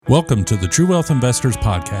Welcome to the True Wealth Investors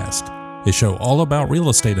Podcast, a show all about real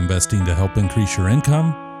estate investing to help increase your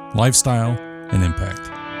income, lifestyle, and impact.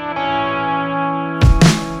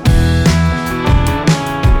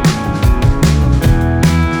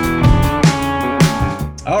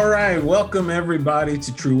 All right, welcome everybody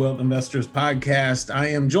to True Wealth Investors Podcast. I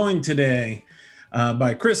am joined today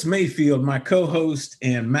by Chris Mayfield, my co-host,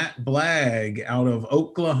 and Matt Blagg out of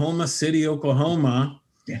Oklahoma City, Oklahoma.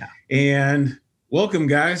 Yeah. And welcome,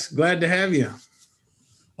 guys. Glad to have you.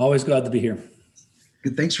 Always glad to be here.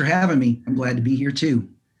 Good. Thanks for having me. I'm glad to be here too.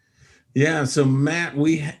 Yeah. So Matt,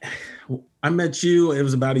 I met you, it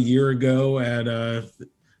was about a year ago at a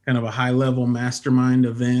kind of a high level mastermind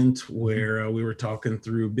event where we were talking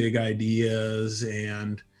through big ideas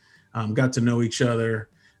and got to know each other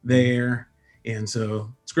there. And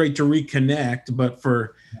so it's great to reconnect, but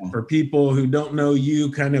for people who don't know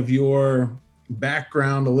you, kind of your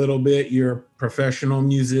background a little bit, you're a professional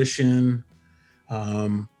musician,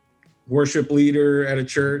 worship leader at a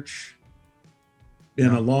church,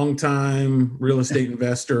 been a long time real estate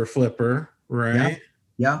investor or flipper, right?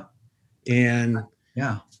 Yeah. And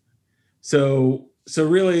so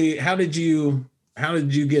really, how did you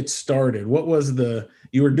get started? What was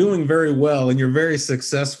you were doing very well and you're very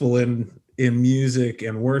successful in music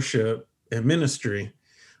and worship and ministry.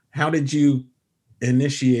 How did you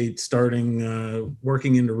initiate starting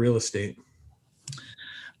working into real estate?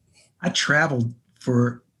 I traveled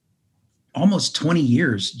for almost 20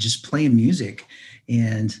 years just playing music,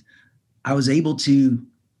 and I was able to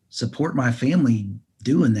support my family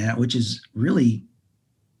doing that, which is really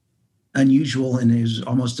unusual and is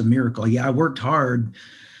almost a miracle. Yeah, I worked hard.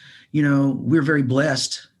 You know, we're very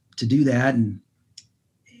blessed to do that, and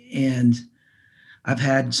I've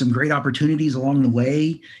had some great opportunities along the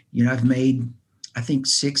way. You know, I've made, I think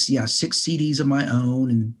six CDs of my own,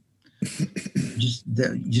 and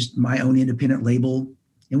just my own independent label.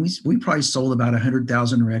 And we probably sold about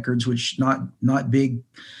 100,000 records, which not big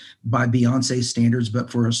by Beyonce standards, but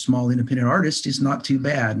for a small independent artist is not too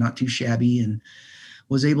bad, not too shabby, and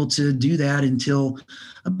was able to do that until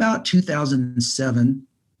about 2007.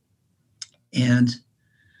 And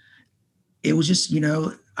it was just,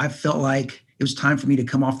 I felt like it was time for me to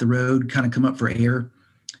come off the road, kind of come up for air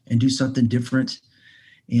and do something different.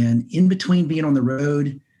 And in between being on the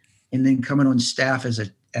road and then coming on staff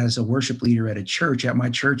as a worship leader at a church, at my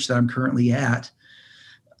church that I'm currently at,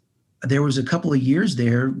 there was a couple of years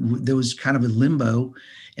there was kind of a limbo.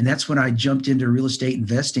 And that's when I jumped into real estate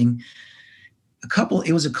investing.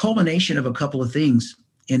 It was a culmination of a couple of things.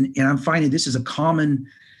 And I'm finding this is a common,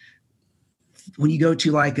 when you go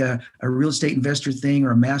to like a real estate investor thing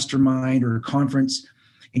or a mastermind or a conference,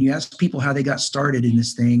 and you ask people how they got started in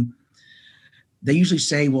this thing, they usually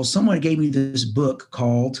say, well, someone gave me this book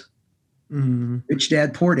called Rich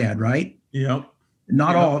Dad, Poor Dad, right? Yep.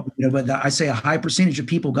 Not all, but I say a high percentage of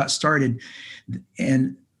people got started.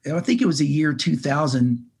 And I think it was the year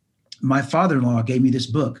 2000, my father-in-law gave me this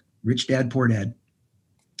book, Rich Dad, Poor Dad.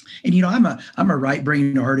 And, I'm a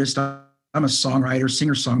right-brained artist. I'm a songwriter,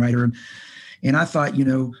 singer-songwriter. And I thought,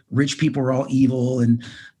 rich people were all evil and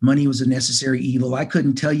money was a necessary evil. I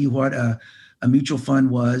couldn't tell you what a mutual fund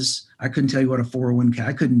was. I couldn't tell you what a 401k.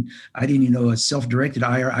 I didn't even know a self-directed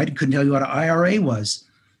IRA. I couldn't tell you what an IRA was,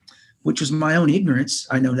 which was my own ignorance.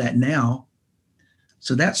 I know that now.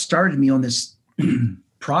 So that started me on this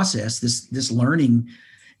process, this learning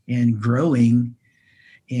and growing.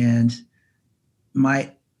 And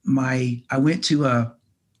I went to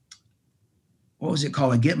what was it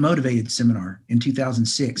called? A Get Motivated seminar in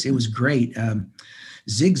 2006. It was great.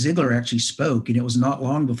 Zig Ziglar actually spoke, and it was not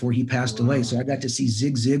long before he passed away. So I got to see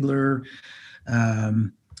Zig Ziglar.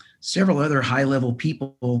 Several other high-level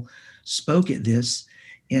people spoke at this,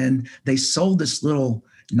 and they sold this little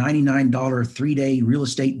 $99 3-day real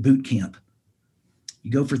estate boot camp. You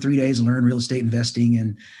go for 3 days and learn real estate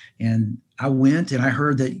investing, and I went and I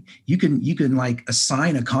heard that you can like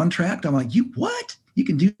assign a contract. I'm like, what? You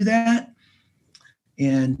can do that?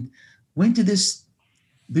 And went to this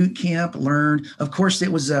boot camp, learned. Of course,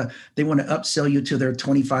 it was they want to upsell you to their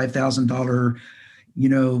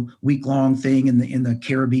 $25,000, week-long thing in the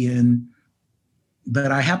Caribbean.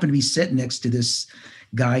 But I happened to be sitting next to this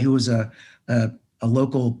guy who was a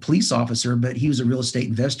local police officer, but he was a real estate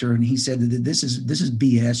investor, and he said that this is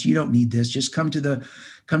BS. You don't need this. Just come to the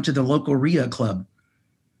local RIA club.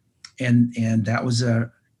 And that was I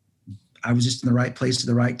was just in the right place at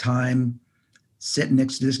the right time, sitting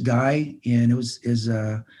next to this guy, and it was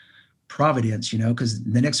providence, because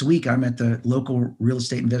the next week I'm at the local real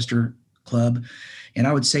estate investor club, and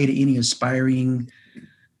I would say to any aspiring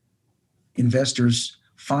investors,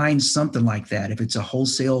 find something like that. If it's a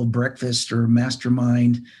wholesale breakfast or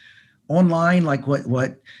mastermind online, like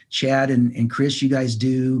what Chad and Chris, you guys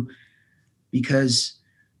do, because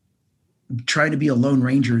trying to be a lone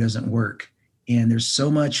ranger doesn't work. And there's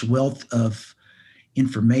so much wealth of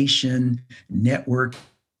information,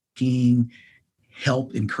 networking,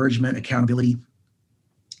 help, encouragement, accountability.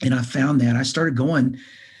 And I found that I started going,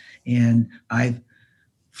 and I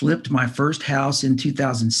flipped my first house in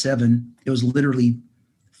 2007. It was literally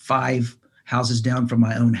 5 houses down from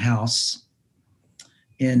my own house.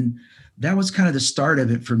 And that was kind of the start of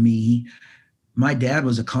it for me. My dad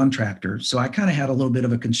was a contractor, so I kind of had a little bit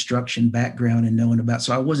of a construction background and knowing about,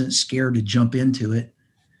 so I wasn't scared to jump into it.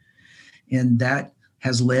 And that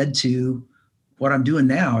has led to what I'm doing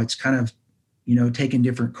now. It's kind of, taking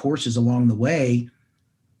different courses along the way.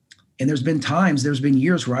 And there's been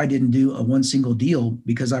years where I didn't do a one single deal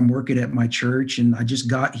because I'm working at my church, and I just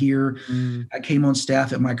got here. I came on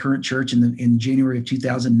staff at my current church in January of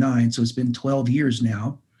 2009. So it's been 12 years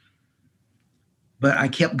now. But I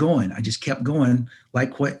kept going. I just kept going,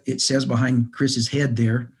 like what it says behind Chris's head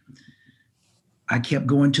there. I kept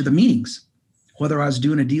going to the meetings, whether I was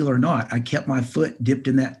doing a deal or not. I kept my foot dipped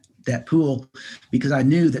in that pool because I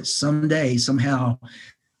knew that someday, somehow,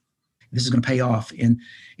 this is going to pay off. And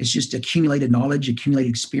it's just accumulated knowledge,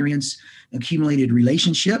 accumulated experience, accumulated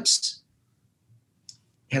relationships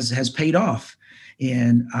has paid off.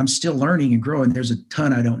 And I'm still learning and growing. There's a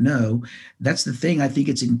ton I don't know. That's the thing. I think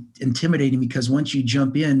it's intimidating because once you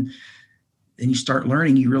jump in and you start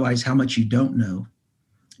learning, you realize how much you don't know.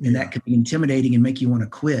 And that can be intimidating and make you want to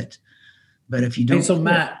quit. But if you don't. Hey, so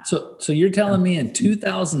Matt, so you're telling me in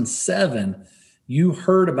 2007, you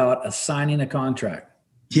heard about signing a contract.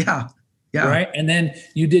 Yeah. Yeah. Right. And then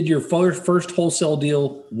you did your first wholesale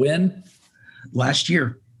deal when? Last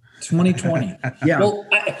year. 2020. Yeah. Well,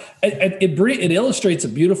 it illustrates a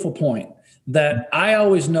beautiful point that I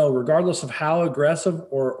always know, regardless of how aggressive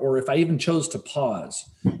or if I even chose to pause,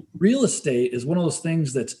 real estate is one of those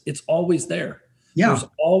things it's always there. Yeah. There's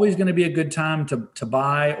always going to be a good time to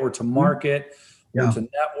buy or to market or to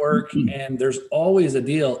network. And there's always a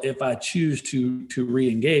deal if I choose to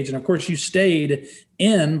re-engage. And of course you stayed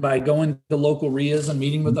in by going to local RIAs and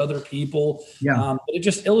meeting with other people. Yeah. But it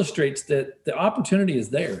just illustrates that the opportunity is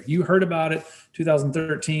there. You heard about it,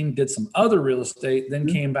 2013, did some other real estate, then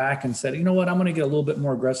came back and said, you know what, I'm going to get a little bit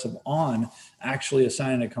more aggressive on actually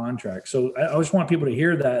assigning a contract. So I just want people to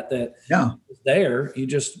hear that it's there.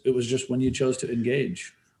 It was just when you chose to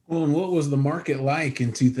engage. Well, and what was the market like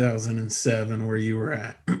in 2007 where you were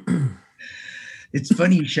at? It's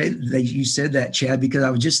funny that you said that, Chad, because I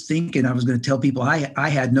was just thinking I was going to tell people I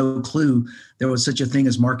had no clue there was such a thing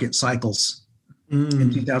as market cycles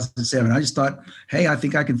in 2007. I just thought, hey, I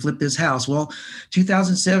think I can flip this house. Well,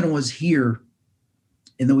 2007 was here.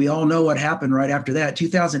 And then we all know what happened right after that.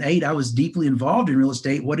 2008, I was deeply involved in real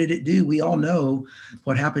estate. What did it do? We all know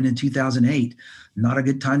what happened in 2008. Not a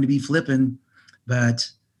good time to be flipping, but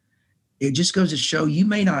it just goes to show you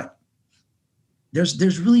may not.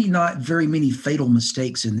 There's really not very many fatal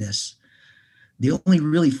mistakes in this. The only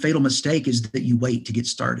really fatal mistake is that you wait to get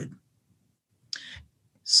started.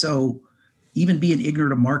 So even being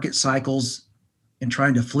ignorant of market cycles and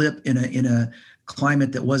trying to flip in a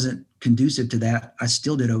climate that wasn't conducive to that, I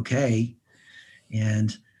still did okay.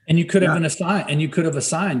 And you could have been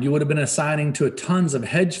assigned, you would have been assigning to tons of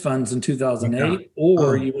hedge funds in 2008,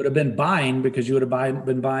 or you would have been buying because you would have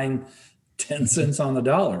been buying 10 cents on the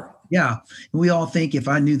dollar. Yeah. We all think if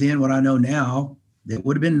I knew then what I know now, it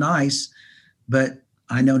would have been nice, but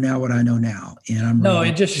I know now what I know now. And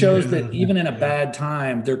it just shows that even in a bad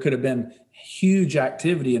time, there could have been huge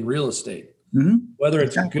activity in real estate. Mm-hmm. Whether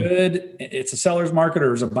it's good, it's a seller's market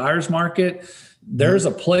or it's a buyer's market, there's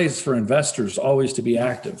a place for investors always to be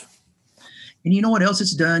active. And you know what else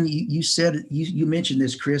it's done? You said, you mentioned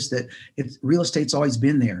this, Chris, that real estate's always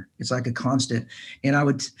been there. It's like a constant. And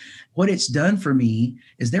what it's done for me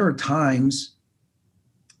is there are times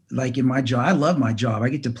like in my job, I love my job. I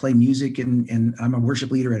get to play music and I'm a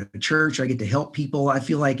worship leader at a church. I get to help people. I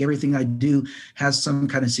feel like everything I do has some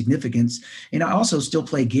kind of significance. And I also still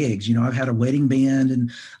play gigs. I've had a wedding band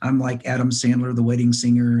and I'm like Adam Sandler, the wedding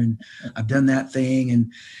singer. And I've done that thing.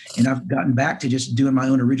 And I've gotten back to just doing my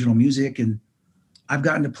own original music. And I've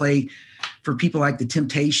gotten to play for people like the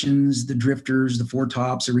Temptations, the Drifters, the Four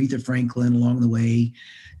Tops, Aretha Franklin along the way.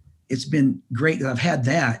 It's been great that I've had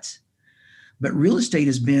that. But real estate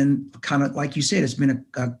has been kind of, like you said,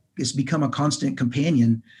 it's become a constant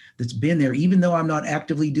companion that's been there. Even though I'm not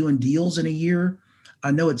actively doing deals in a year,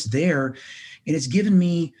 I know it's there. And it's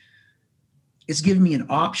it's giving me an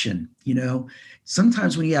option.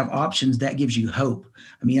 Sometimes when you have options, that gives you hope.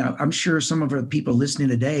 I mean, I'm sure some of the people listening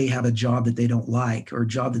today have a job that they don't like or a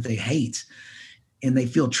job that they hate, and they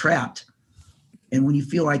feel trapped. And when you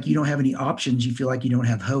feel like you don't have any options, you feel like you don't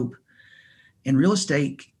have hope. And real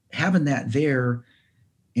estate, having that there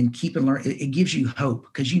and keep and learn, it gives you hope,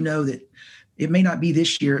 because you know that it may not be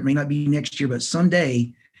this year, it may not be next year, but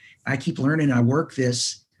someday I keep learning, I work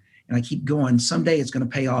this, and I keep going. Someday it's going to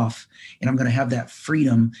pay off, and I'm going to have that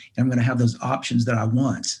freedom, and I'm going to have those options that I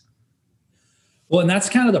want. Well, and that's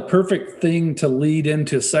kind of the perfect thing to lead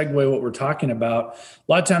into segue what we're talking about.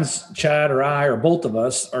 A lot of times Chad or I or both of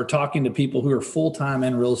us are talking to people who are full-time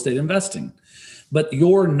in real estate investing, but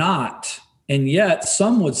you're not. And yet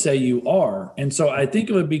some would say you are. And so I think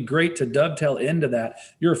it would be great to dovetail into that.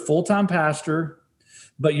 You're a full-time pastor,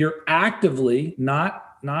 but you're actively not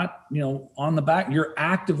on the back, you're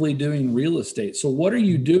actively doing real estate. So what are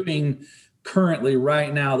you doing currently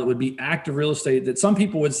right now that would be active real estate that some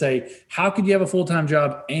people would say, how could you have a full-time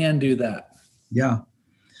job and do that? Yeah.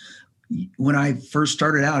 When I first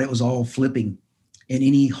started out, it was all flipping, and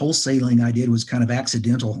any wholesaling I did was kind of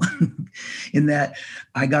accidental in that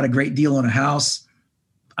I got a great deal on a house.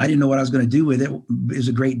 I didn't know what I was going to do with it. It was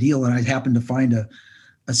a great deal. And I happened to find a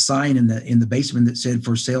sign in the basement that said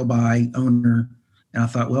for sale by owner. And I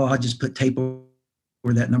thought, well, I'll just put tape over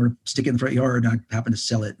that number, stick it in the front yard, and I happened to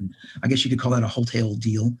sell it. And I guess you could call that a wholesale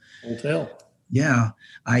deal. Wholesale. Yeah.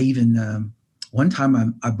 I even, one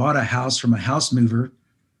time I bought a house from a house mover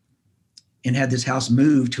and had this house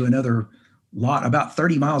moved to another lot about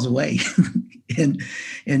 30 miles away. and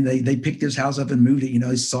they picked this house up and moved it,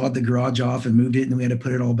 they sawed the garage off and moved it, and we had to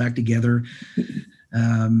put it all back together.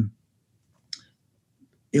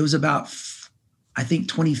 It was about, I think,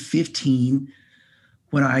 2015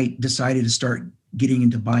 when I decided to start getting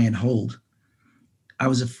into buy and hold. I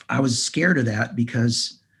was scared of that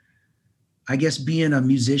because I guess being a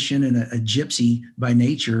musician and a gypsy by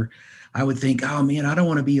nature, I would think, oh man, I don't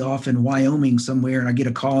want to be off in Wyoming somewhere and I get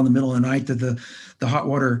a call in the middle of the night that the hot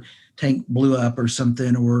water tank blew up or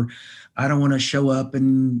something, or I don't want to show up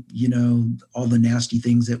and, all the nasty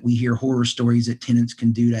things that we hear, horror stories that tenants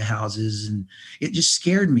can do to houses. And it just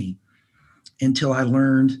scared me until I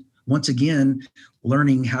learned, once again,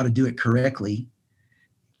 learning how to do it correctly.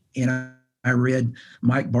 And I read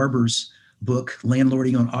Mike Barber's book,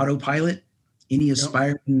 Landlording on Autopilot. Any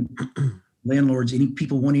aspiring landlords, any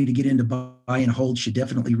people wanting to get into buy and hold should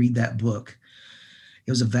definitely read that book.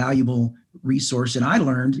 It was a valuable resource. And I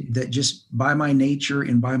learned that just by my nature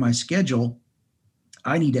and by my schedule,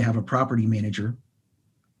 I need to have a property manager,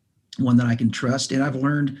 one that I can trust. And I've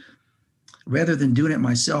learned, rather than doing it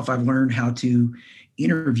myself, I've learned how to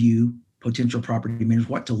interview potential property managers,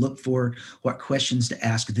 what to look for, what questions to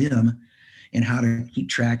ask them, and how to keep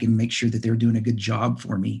track and make sure that they're doing a good job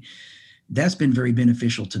for me. That's been very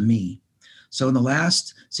beneficial to me. So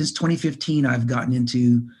since 2015, I've gotten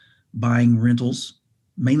into buying rentals,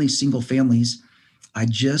 mainly single families. I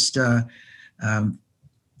just,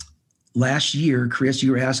 last year, Chris,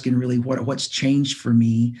 you were asking really what's changed for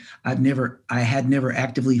me. I had never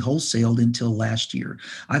actively wholesaled until last year.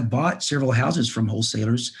 I've bought several houses from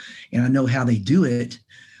wholesalers and I know how they do it.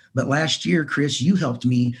 But last year, Chris, you helped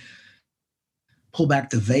me pull back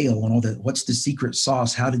the veil on what's the secret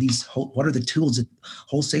sauce? What are the tools that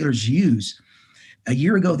wholesalers use? A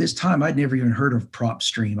year ago this time, I'd never even heard of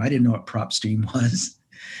PropStream. I didn't know what PropStream was.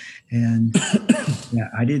 And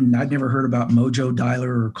I'd never heard about Mojo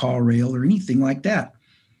Dialer or CallRail or anything like that.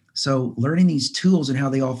 So learning these tools and how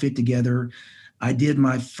they all fit together, I did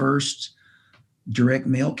my first direct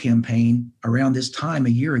mail campaign around this time a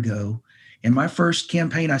year ago. And my first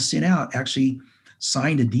campaign I sent out actually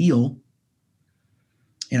signed a deal.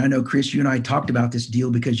 And I know, Chris, you and I talked about this deal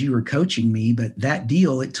because you were coaching me, but that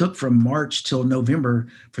deal, it took from March till November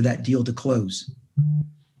for that deal to close.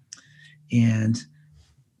 And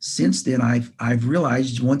since then, I've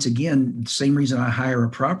realized, once again, the same reason I hire a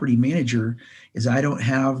property manager is I don't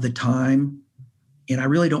have the time, and I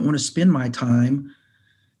really don't want to spend my time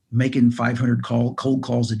making 500 cold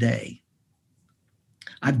calls a day.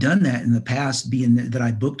 I've done that in the past, being that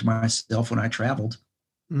I booked myself when I traveled.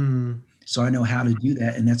 Mm. So I know how to do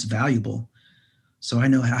that, and that's valuable. So I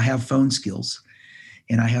know I have phone skills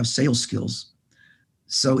and I have sales skills.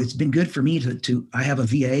 So it's been good for me I have a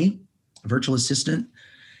VA, a virtual assistant,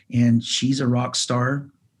 and she's a rock star.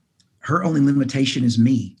 Her only limitation is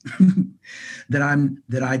me, that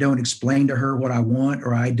I don't explain to her what I want,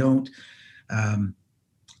 or I don't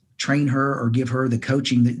train her or give her the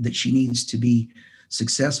coaching that she needs to be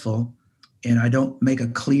successful. And I don't make a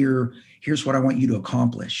clear, here's what I want you to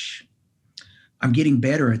accomplish. I'm getting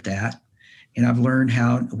better at that.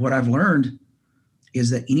 And what I've learned is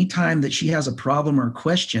that anytime that she has a problem or a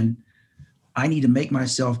question, I need to make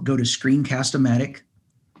myself go to Screencast-O-Matic.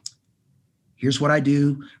 Here's what I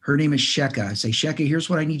do. Her name is Sheka. I say, Sheka, here's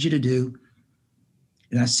what I need you to do.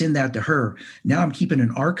 And I send that to her. Now I'm keeping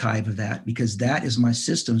an archive of that because that is my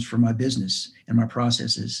systems for my business and my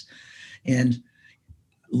processes. And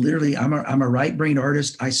literally, I'm a right-brained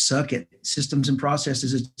artist. I suck at systems and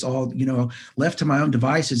processes. It's all, left to my own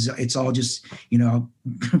devices. It's all just,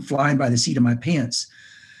 flying by the seat of my pants.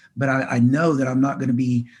 But I know that I'm not going to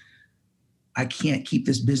be, I can't keep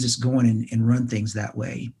this business going and run things that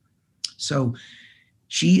way. So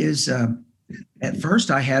she is, at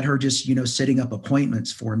first I had her just, setting up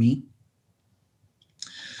appointments for me.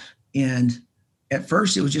 And at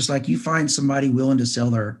first it was just like, you find somebody willing to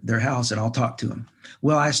sell their house and I'll talk to them.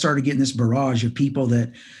 Well, I started getting this barrage of people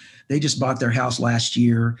that they just bought their house last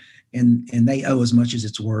year and they owe as much as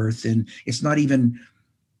it's worth. And it's not even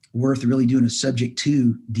worth really doing a subject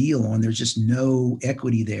to deal on. There's just no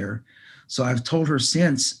equity there. So I've told her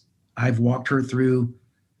since, I've walked her through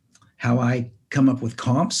how I come up with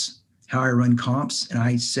comps, how I run comps. And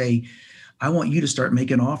I say, I want you to start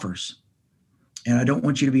making offers. And I don't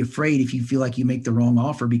want you to be afraid if you feel like you make the wrong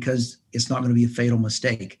offer, because it's not going to be a fatal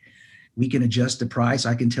mistake. We can adjust the price.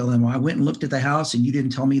 I can tell them, well, I went and looked at the house and you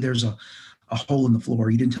didn't tell me there's a hole in the floor.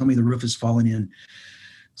 You didn't tell me the roof is falling in.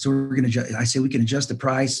 So we're going to, I say, we can adjust the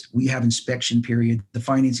price. We have inspection period. The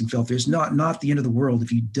financing fell through. It's not the end of the world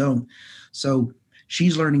if you don't. So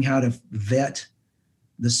she's learning how to vet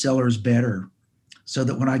the sellers better, so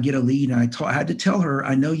that when I get a lead, and I had to tell her,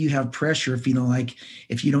 I know you have pressure, feeling like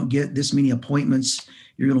if you don't get this many appointments,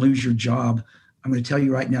 you're going to lose your job. I'm going to tell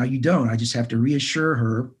you right now, you don't. I just have to reassure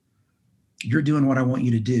her, you're doing what I want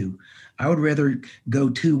you to do. I would rather go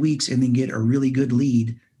 2 weeks and then get a really good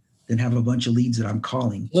lead than have a bunch of leads that I'm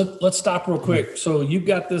calling. Let's stop real quick. So you've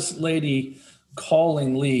got this lady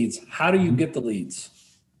calling leads. How do you get the leads?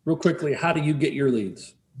 Real quickly, how do you get your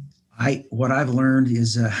leads? What I've learned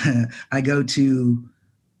is I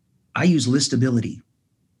use Listability,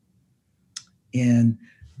 and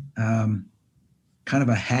kind of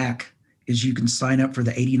a hack is you can sign up for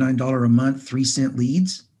the $89 a month 3-cent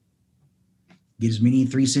leads, get as many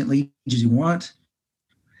 3-cent leads as you want.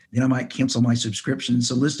 Then I might cancel my subscription.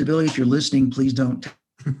 So Listability, if you're listening, please don't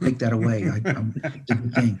take that away. It's a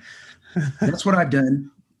good thing. That's what I've done.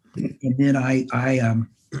 And then I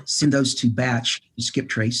send those to Batch, Skip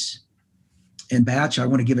Trace. And Batch, I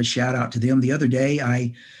want to give a shout out to them. The other day,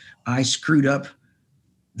 I screwed up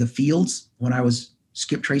the fields when I was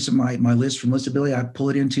skip tracing my list from Listability. I pull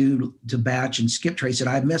it into Batch and skip trace it.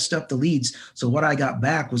 I messed up the leads. So what I got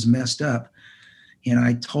back was messed up. And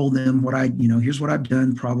I told them here's what I've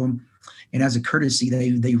done, problem. And as a courtesy,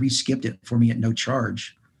 they re-skipped it for me at no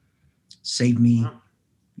charge. Saved me,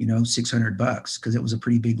 $600 because it was a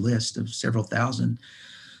pretty big list of several thousand.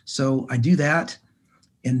 So I do that.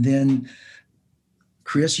 And then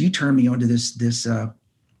Chris, you turned me onto this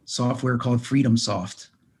software called FreedomSoft.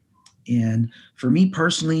 And for me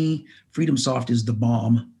personally, FreedomSoft is the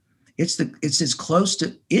bomb. It's as close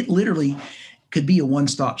to, it literally could be a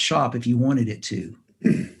one-stop shop if you wanted it to.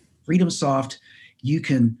 FreedomSoft, you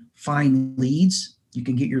can find leads, you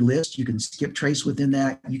can get your list, you can skip trace within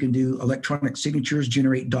that, you can do electronic signatures,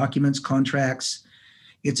 generate documents, contracts.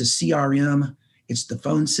 It's a CRM, it's the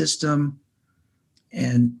phone system.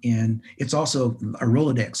 And it's also a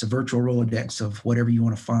Rolodex, a virtual Rolodex of whatever you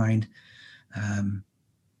want to find.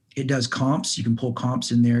 It does comps. You can pull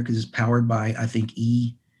comps in there because it's powered by, I think,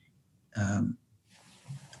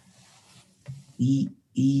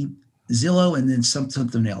 Zillow and then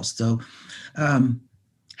something else. So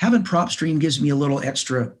having PropStream gives me a little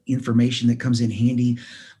extra information that comes in handy.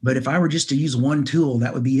 But if I were just to use one tool,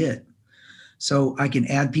 that would be it. So I can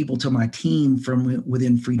add people to my team from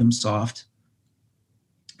within FreedomSoft.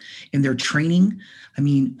 And their training, I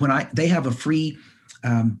mean, they have a free,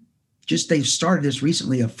 they've started this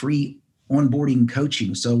recently, a free onboarding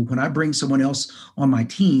coaching. So when I bring someone else on my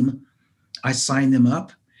team, I sign them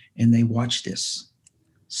up and they watch this.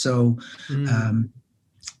 So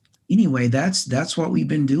anyway, that's what we've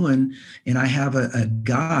been doing. And I have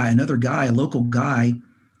another guy, a local guy.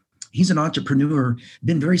 He's an entrepreneur,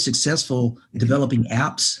 been very successful developing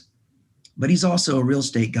apps, but he's also a real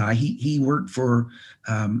estate guy. He worked for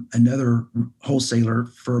another wholesaler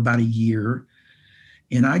for about a year.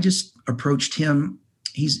 And I just approached him.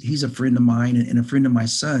 He's a friend of mine and a friend of my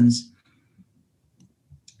son's.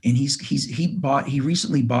 And he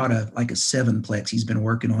recently bought a 7-plex. He's been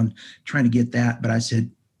working on trying to get that. But I said,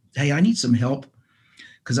 hey, I need some help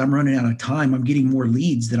because I'm running out of time. I'm getting more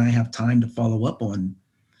leads than I have time to follow up on.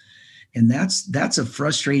 And that's a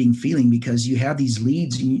frustrating feeling, because you have these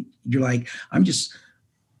leads and you're like, I'm just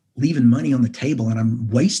leaving money on the table and I'm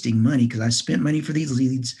wasting money because I spent money for these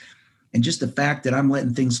leads. And just the fact that I'm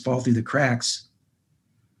letting things fall through the cracks.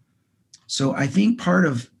 So I think part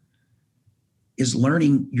of is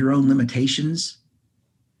learning your own limitations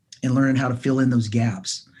and learning how to fill in those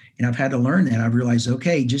gaps. And I've had to learn that. I've realized,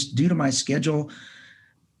 okay, just due to my schedule,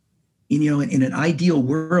 in an ideal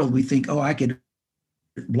world, we think, oh, I could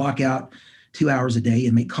block out 2 hours a day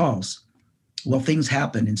and make calls. Well, things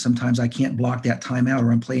happen, and sometimes I can't block that time out,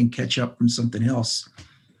 or I'm playing catch up from something else,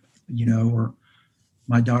 or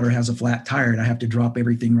my daughter has a flat tire and I have to drop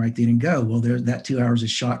everything right then and go. Well, that 2 hours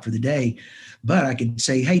is shot for the day. But I could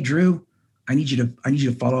say, hey, Drew, I need you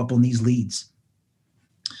to follow up on these leads.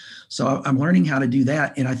 So I'm learning how to do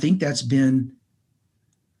that. And I think that's been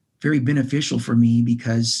very beneficial for me,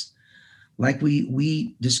 because like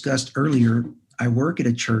we discussed earlier, I work at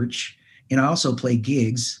a church and I also play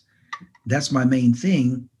gigs. That's my main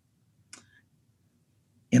thing.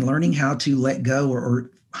 And learning how to let go,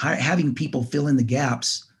 or having people fill in the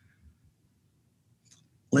gaps,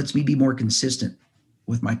 lets me be more consistent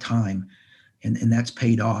with my time. And that's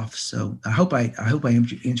paid off. So I hope I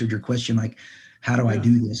answered your question. Like, how do I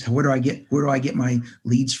do this? Where do I get my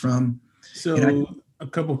leads from? So a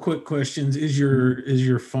couple quick questions. Is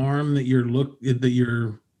your farm that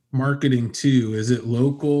you're marketing to, is it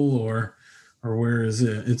local or where is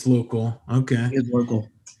it? It's local. Okay. It's local.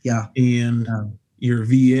 Yeah. And your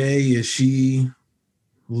VA, is she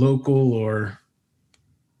local or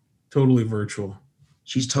totally virtual?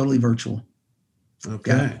 She's totally virtual.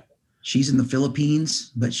 Okay. Yeah. She's in the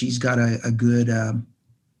Philippines, but she's got a good,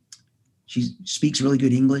 she speaks really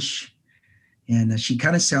good English, and she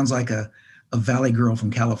kind of sounds like a Valley girl from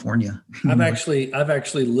California. I've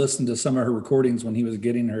actually listened to some of her recordings when he was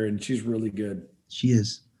getting her, and she's really good. She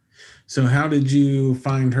is. So how did you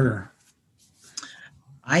find her?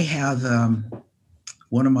 I have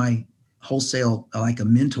one of my wholesale, like a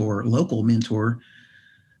mentor, local mentor.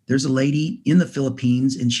 There's a lady in the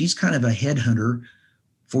Philippines, and she's kind of a headhunter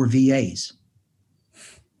for VAs.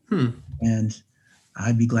 And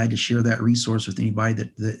I'd be glad to share that resource with anybody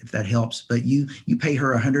that if that helps. But you pay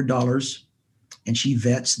her $100 and she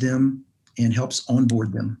vets them and helps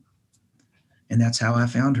onboard them. And that's how I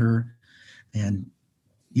found her. And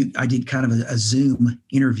I did kind of a Zoom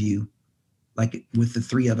interview, like with the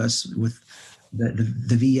three of us, with the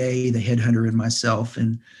VA, the headhunter, and myself,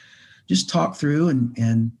 and just talk through.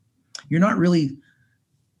 And you're not really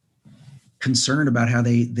concerned about how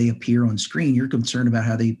they appear on screen. You're concerned about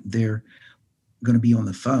how they're going to be on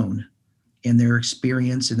the phone, and their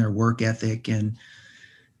experience and their work ethic. And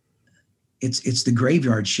it's the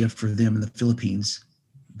graveyard shift for them in the Philippines,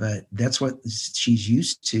 but that's what she's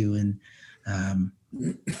used to. And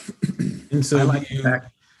so I like the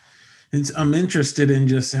fact, I'm interested in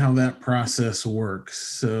just how that process works.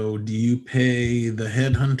 So do you pay the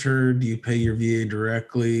headhunter? Do you pay your VA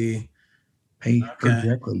directly? pay her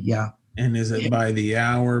directly. Yeah. And is it by the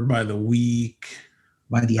hour, by the week?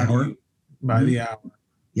 By the hour. By the hour.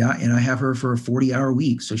 Yeah. And I have her for a 40-hour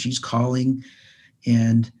week. So she's calling,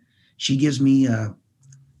 and she gives me a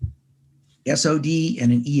SOD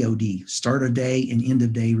and an EOD, start of day and end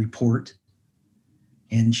of day report.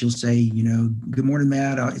 And she'll say, good morning,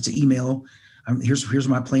 Matt. It's an email. Here's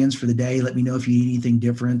my plans for the day. Let me know if you need anything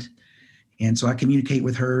different. And so I communicate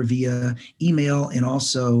with her via email and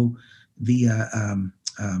also via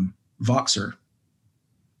Voxer.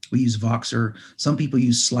 We use Voxer. Some people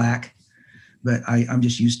use Slack, but I'm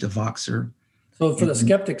just used to Voxer. So for the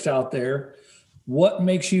skeptics out there, what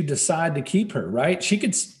makes you decide to keep her, right? She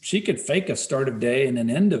could fake a start of day and an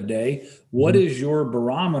end of day. What is your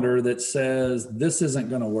barometer that says this isn't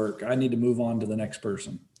going to work? I need to move on to the next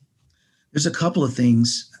person. There's a couple of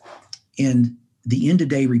things. And the end of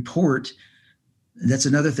day report, that's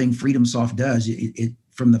another thing FreedomSoft does. It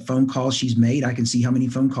from the phone calls she's made, I can see how many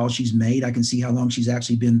phone calls she's made. I can see how long she's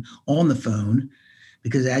actually been on the phone,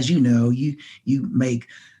 because as you know, you make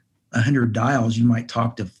 100 dials, you might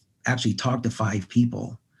talk to 5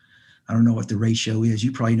 people. I don't know what the ratio is.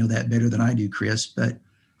 You probably know that better than I do, Chris, but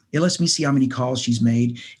it lets me see how many calls she's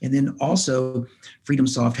made. And then also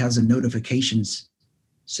FreedomSoft has a notifications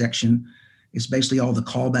section. It's basically all the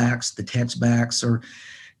callbacks, the text backs, or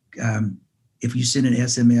if you send an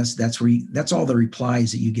SMS, that's all the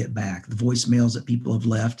replies that you get back, the voicemails that people have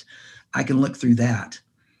left. I can look through that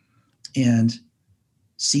and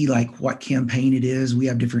see like what campaign it is. We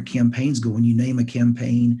have different campaigns going. You name a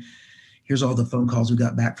campaign, here's all the phone calls we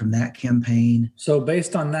got back from that campaign. So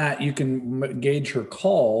based on that, you can gauge her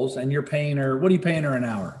calls, and you're paying her, what are you paying her an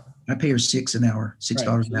hour? I pay her $6 an hour, $6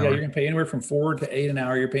 Right. an So, yeah, hour. you're gonna pay anywhere from 4 to 8 an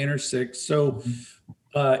hour. You're paying her 6. So,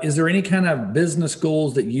 is there any kind of business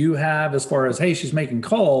goals that you have as far as, hey, she's making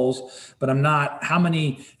calls, but I'm not? How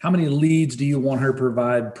many leads do you want her to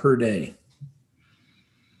provide per day?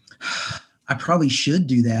 I probably should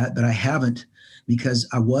do that, but I haven't because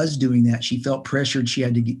I was doing that. She felt pressured. She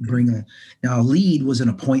had to bring now a lead was an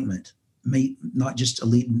appointment, not just a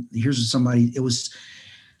lead. Here's somebody, it was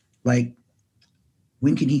like,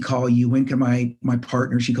 when can he call you? When can my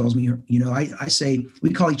partner, she calls me, I say,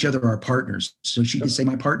 we call each other our partners. So she could say,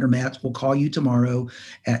 my partner, Matt, will call you tomorrow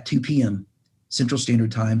at 2 p.m. Central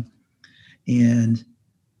Standard Time. And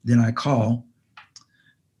then I call.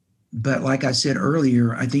 But like I said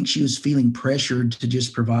earlier, I think she was feeling pressured to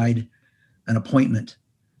just provide an appointment.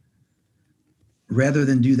 Rather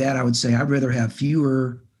than do that, I would say I'd rather have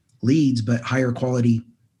fewer leads, but higher quality,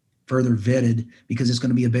 further vetted, because it's going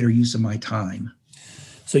to be a better use of my time.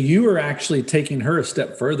 So you are actually taking her a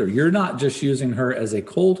step further. You're not just using her as a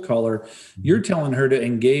cold caller. You're telling her to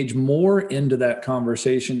engage more into that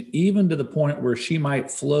conversation, even to the point where she might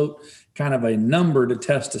float kind of a number to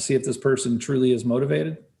test to see if this person truly is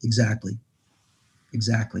motivated. Exactly.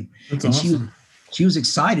 That's And awesome. she was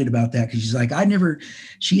excited about that because she's like,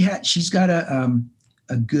 she's got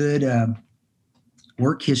a good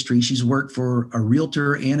work history. She's worked for a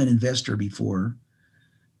realtor and an investor before.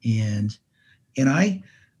 And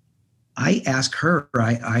I ask her,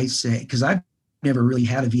 I say, because I've never really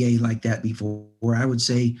had a VA like that before, I would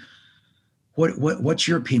say, what's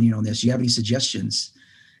your opinion on this? Do you have any suggestions?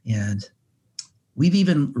 And we've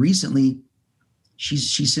even recently, she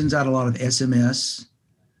sends out a lot of SMS.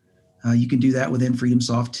 You can do that within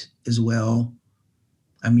FreedomSoft as well.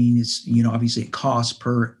 I mean, it's, obviously it costs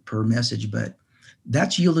per message, but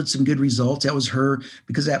that's yielded some good results. That was her,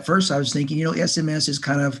 because at first I was thinking, SMS is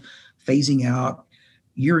kind of phasing out.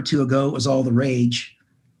 A year or two ago, it was all the rage.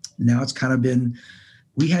 Now it's kind of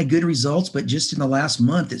we had good results, but just in the last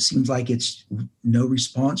month, it seems like it's no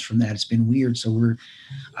response from that. It's been weird. So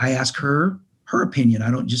I ask her opinion.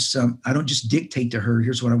 I don't just dictate to her,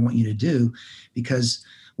 here's what I want you to do, because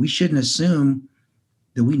we shouldn't assume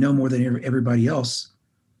that we know more than everybody else.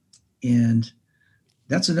 And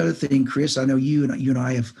that's another thing, Chris. I know you and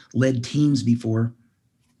I have led teams before.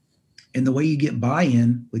 And the way you get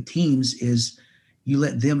buy-in with teams is you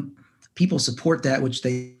let people support that which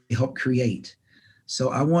they help create. So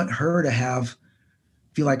I want her to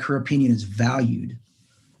feel like her opinion is valued.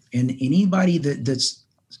 And anybody that's,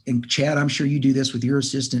 and Chad, I'm sure you do this with your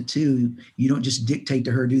assistant too. You don't just dictate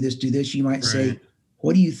to her, do this. You might say,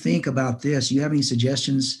 what do you think about this? Do you have any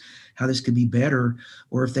suggestions how this could be better?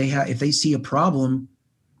 Or if they see a problem,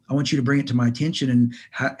 I want you to bring it to my attention, and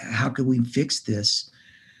how could we fix this?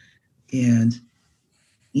 And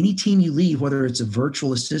any team you leave, whether it's a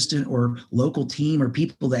virtual assistant or local team or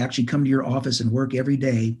people that actually come to your office and work every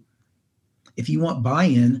day, if you want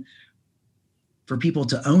buy-in for people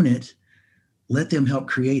to own it, let them help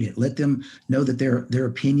create it. Let them know that their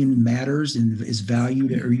opinion matters and is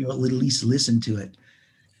valued, or you at least listen to it.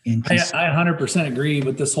 And I 100% agree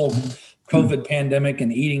with this whole COVID pandemic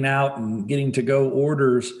and eating out and getting to go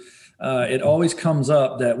orders. It always comes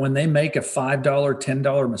up that when they make a $5,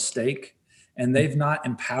 $10 mistake and they've not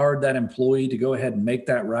empowered that employee to go ahead and make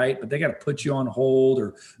that right, but they got to put you on hold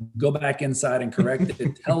or go back inside and correct it,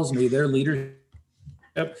 it tells me their leadership,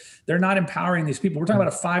 they're not empowering these people. We're talking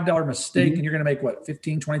about a $5 mistake and you're going to make what,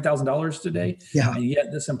 $15,000, $20,000 today. Yeah. And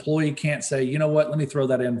yet this employee can't say, you know what, let me throw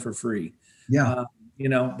that in for free. Yeah.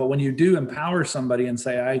 But when you do empower somebody and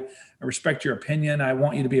say, I respect your opinion, I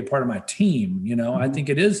want you to be a part of my team, I think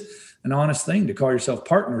it is an honest thing to call yourself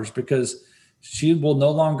partners, because she will no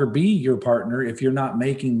longer be your partner if you're not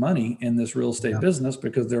making money in this real estate business,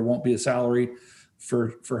 because there won't be a salary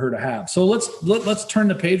for her to have. So let's turn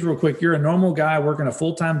the page real quick. You're a normal guy working a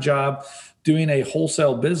full-time job, doing a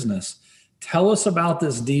wholesale business. Tell us about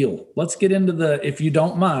this deal. Let's get into if you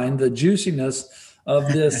don't mind, the juiciness of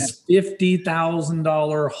this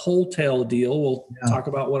 $50,000 wholesale deal. We'll talk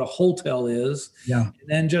about what a wholesale is, and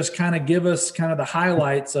then just kind of give us kind of the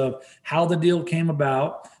highlights of how the deal came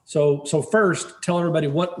about. So first, tell everybody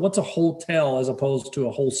what's a wholesale as opposed to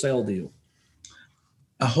a wholesale deal.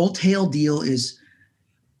 A wholesale deal is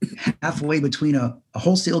halfway between a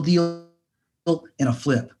wholesale deal and a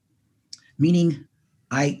flip, meaning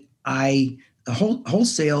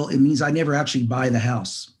wholesale, it means I never actually buy the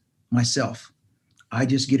house myself. I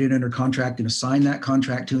just get it under contract and assign that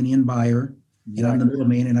contract to an end buyer, and I'm the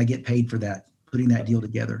middleman, and I get paid for that, putting that deal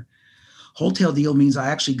together. Wholesale deal means I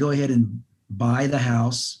actually go ahead and buy the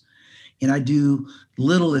house, and I do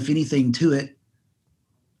little, if anything, to it,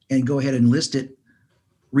 and go ahead and list it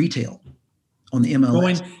retail on the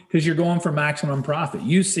MLS. Because you're going for maximum profit.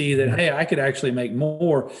 You see that, hey, I could actually make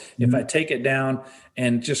more if I take it down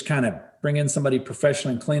and just kind of bring in somebody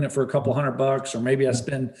professional and clean it for a couple $100, or maybe I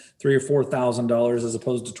spend $3,000 or $4,000 as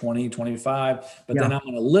opposed to 20, 25, but then I'm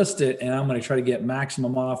going to list it and I'm going to try to get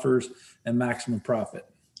maximum offers and maximum profit.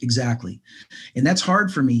 Exactly. And that's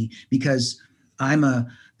hard for me because I'm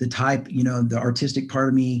the type, the artistic part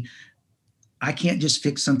of me, I can't just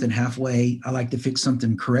fix something halfway. I like to fix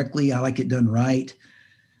something correctly. I like it done right.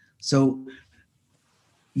 So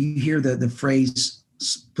you hear the phrase,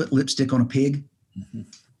 put lipstick on a pig. Mm-hmm.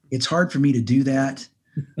 It's hard for me to do that.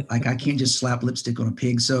 Like I can't just slap lipstick on a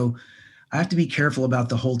pig. So I have to be careful about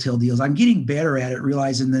the wholesale deals. I'm getting better at it,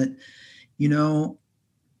 realizing that,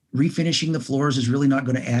 refinishing the floors is really not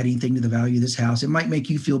going to add anything to the value of this house. It might make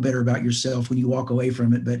you feel better about yourself when you walk away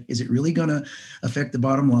from it, but is it really going to affect the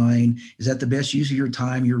bottom line? Is that the best use of your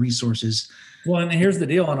time, your resources? Well, and here's the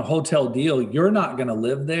deal on a hotel deal, you're not going to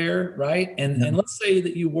live there, right? And let's say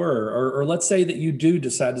that you were, or let's say that you do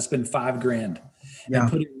decide to spend $5,000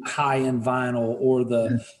 and put in high-end vinyl or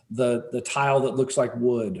the tile that looks like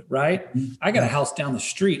wood, right? I got a house down the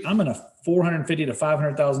street. I'm in a $450,000 to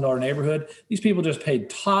 $500,000 neighborhood. These people just paid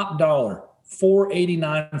top dollar,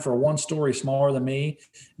 $489 for a one-story smaller than me,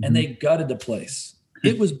 and they gutted the place.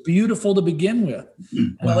 It was beautiful to begin with.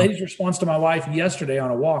 And the lady's response to my wife yesterday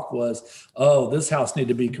on a walk was, "Oh, this house needed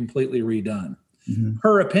to be completely redone."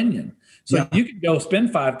 Her opinion. So you could go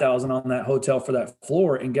spend $5,000 on that hotel for that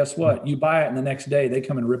floor, and guess what? You buy it, and the next day they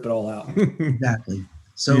come and rip it all out. Exactly.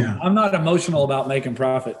 So I'm not emotional about making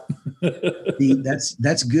profit.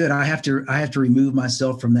 That's good. I have to remove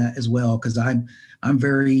myself from that as well, because I'm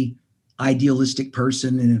very idealistic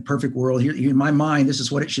person, and in a perfect world here in my mind, this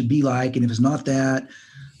is what it should be like, and if it's not that,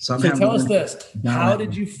 so tell us this: how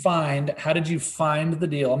did you find the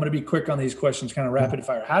deal? I'm going to be quick on these questions, kind of rapid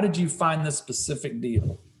fire. How did you find this specific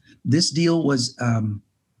deal? This deal was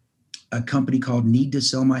a company called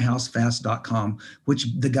needtosellmyhousefast.com, which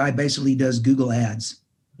the guy basically does Google ads.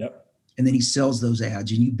 Yep. And then he sells those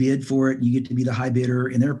ads, and you bid for it, and you get to be the high bidder,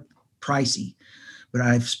 and they're pricey. But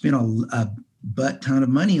I've spent a butt ton of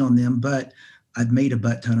money on them, but I've made a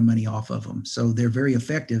butt ton of money off of them. So they're very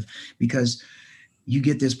effective because you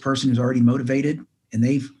get this person who's already motivated, and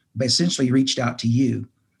they've essentially reached out to you.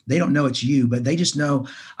 They don't know it's you, but they just know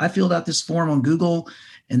I filled out this form on Google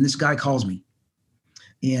and this guy calls me.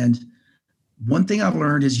 And one thing I've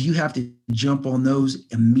learned is you have to jump on those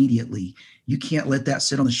immediately. You can't let that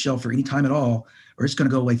sit on the shelf for any time at all, or it's going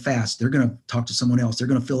to go away fast. They're going to talk to someone else. They're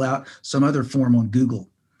going to fill out some other form on Google.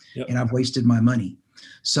 Yep. And I've wasted my money.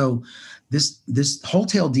 So this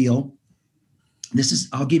hotel deal,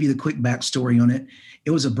 I'll give you the quick backstory on it.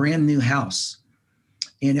 It was a brand new house,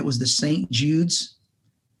 and it was the St. Jude's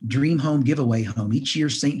Dream Home Giveaway Home. Each year,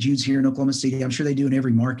 St. Jude's here in Oklahoma City, I'm sure they do in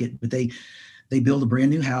every market, but they build a brand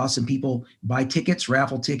new house, and people buy tickets,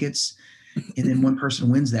 raffle tickets, and then one person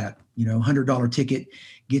wins that. $100 ticket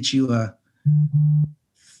gets you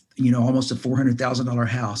almost a $400,000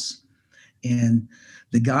 house. And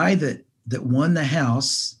the guy that won the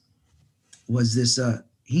house was this,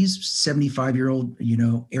 he's 75-year-old,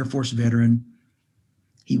 Air Force veteran.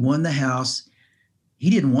 He won the house. He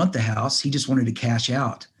didn't want the house. He just wanted to cash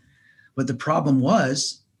out. But the problem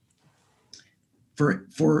was for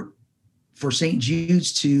St.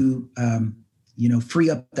 Jude's to, free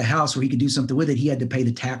up the house where he could do something with it, he had to pay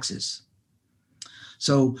the taxes.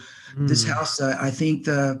 So this house, I think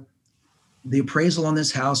the appraisal on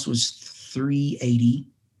this house was $380,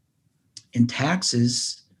 and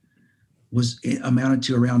taxes amounted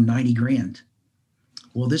to around $90,000.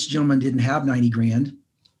 Well, this gentleman didn't have $90,000,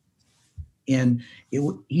 and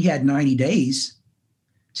he had 90 days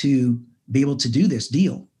to be able to do this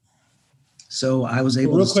deal. So I was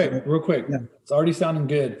able real quick. Yeah. It's already sounding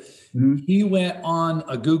good. Mm-hmm. He went on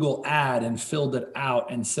a Google ad and filled it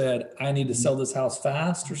out and said, "I need to sell this house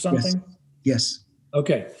fast," or something. Yes.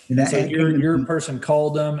 Okay. So your person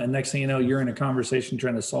called them, and next thing you know, you're in a conversation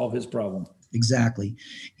trying to solve his problem. Exactly.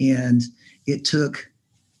 And it took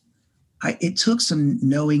some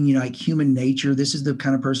knowing, like human nature. This is the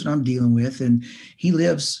kind of person I'm dealing with. And he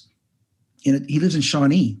lives in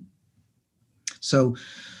Shawnee. So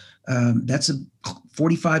that's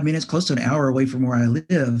 45 minutes, close to an hour away from where I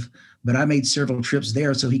live. But I made several trips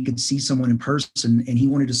there so he could see someone in person, and he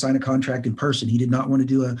wanted to sign a contract in person. He did not want to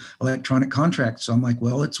do an electronic contract. So I'm like,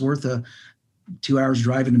 well, it's worth 2 hours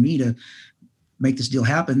driving to me to make this deal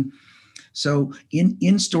happen. So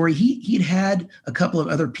in story, he'd had a couple of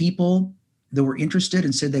other people that were interested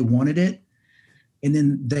and said they wanted it, and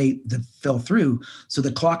then they fell through. So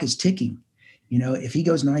the clock is ticking. If he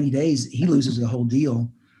goes 90 days, he loses the whole deal.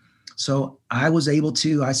 So I was able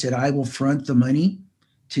to, I said, I will front the money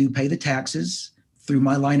to pay the taxes through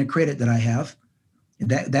my line of credit that I have. And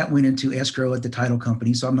that went into escrow at the title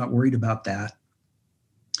company. So I'm not worried about that.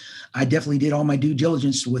 I definitely did all my due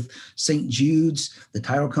diligence with St. Jude's, the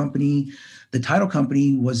title company. The title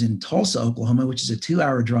company was in Tulsa, Oklahoma, which is a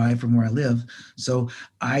 2-hour drive from where I live. So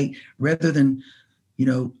rather than,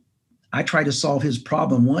 I tried to solve his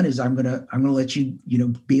problem. One is I'm gonna let you,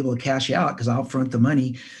 be able to cash out because I'll front the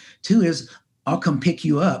money. Two is I'll come pick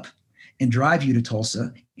you up and drive you to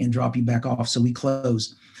Tulsa and drop you back off. So we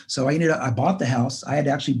closed. So I bought the house. I had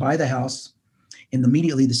to actually buy the house. And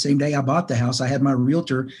immediately the same day I bought the house, I had my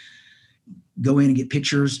realtor go in and get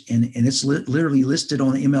pictures. And it's literally listed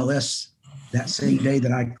on the MLS that same day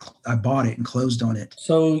that I bought it and closed on it.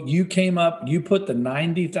 So you put the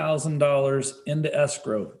 $90,000 into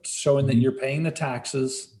escrow, showing that you're paying the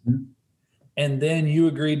taxes. Mm-hmm. And then you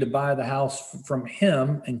agreed to buy the house from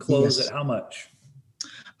him and close at how much?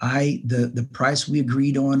 The price we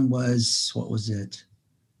agreed on was, what was it?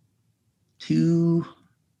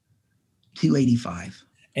 $285.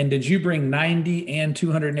 And did you bring 90 and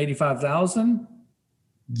 285,000?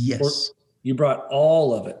 Yes. Or you brought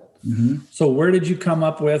all of it. Mm-hmm. So where did you come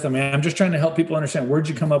up with? I mean, I'm just trying to help people understand. Where'd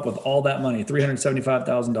you come up with all that money,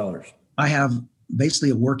 $375,000? I have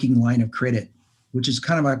basically a working line of credit, which is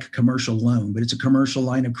kind of like a commercial loan, but it's a commercial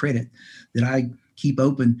line of credit that I keep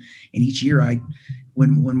open. And each year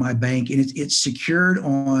when my bank, and it's secured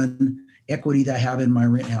on equity that I have in my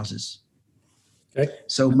rent houses. Okay.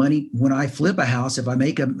 So money, when I flip a house, if I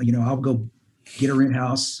make I'll go get a rent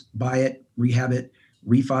house, buy it, rehab it,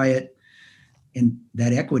 refi it, and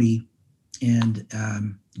that equity, and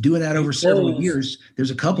doing that over several years.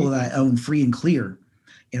 There's a couple that I own free and clear,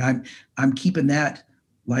 and I'm keeping that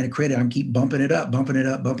line of credit. I'm keep bumping it up,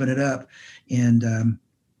 and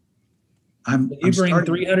I'm bring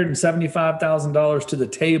 $375,000 to the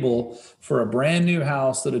table for a brand new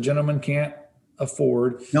house that a gentleman can't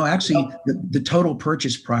afford. No, actually, the total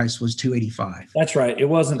purchase price was $285. That's right. It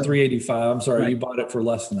wasn't $385. I'm sorry, right. You bought it for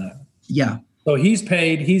less than that. Yeah. So he's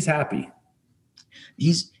paid. He's happy.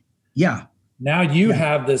 Now you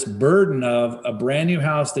have this burden of a brand new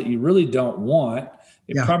house that you really don't want.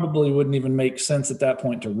 It probably wouldn't even make sense at that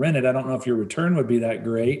point to rent it. I don't know if your return would be that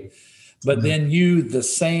great, but then you the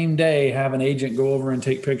same day have an agent go over and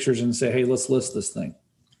take pictures and say, hey, let's list this thing.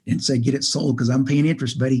 And say, get it sold because I'm paying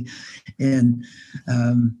interest, buddy. And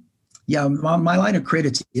my line of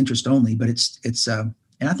credit's interest only, but it's and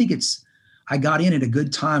I think I got in at a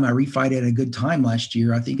good time. I refied at a good time last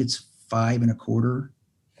year. I think it's 5.25.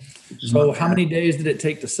 So how many days did it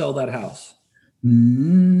take to sell that house?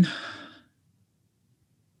 I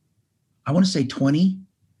want to say 20.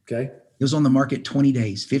 Okay. It was on the market 20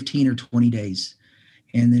 days, 15 or 20 days.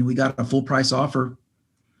 And then we got a full price offer.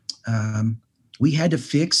 We had to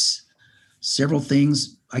fix several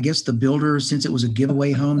things. I guess the builder, since it was a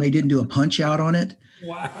giveaway home, they didn't do a punch out on it.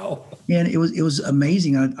 Wow. And it was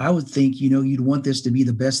amazing. I would think, you'd want this to be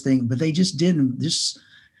the best thing, but they just didn't. Just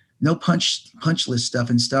no punch list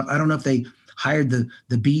stuff and stuff. I don't know if they hired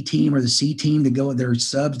the B team or the C team to go, their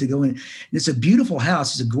subs to go in. And it's a beautiful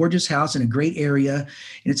house. It's a gorgeous house in a great area.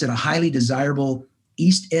 And it's in a highly desirable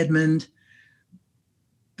East Edmond.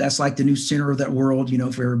 That's like the new center of that world,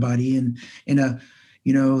 for everybody. And the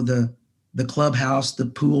clubhouse, the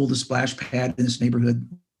pool, the splash pad in this neighborhood,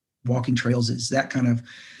 walking trails, it's that kind of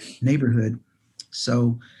neighborhood.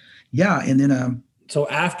 So, and then so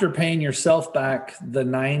after paying yourself back the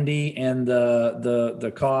 90 and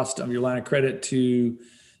the cost of your line of credit to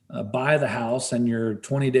buy the house and your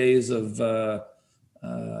 20 days of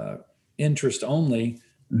interest only,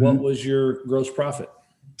 what was your gross profit?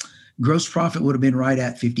 Gross profit would have been right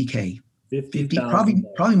at $50K. 50,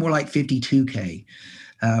 probably more like $52K.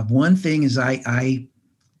 One thing is the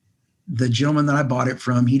gentleman that I bought it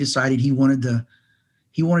from, he decided he wanted the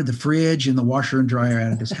fridge and the washer and dryer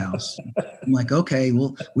out of this house. I'm like, okay,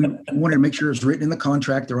 well, we wanted to make sure it's written in the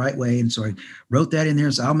contract the right way. And so I wrote that in there.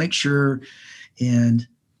 So I'll make sure. And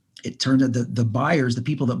it turned out the buyers, the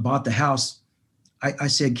people that bought the house, I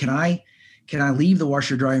said, can I leave the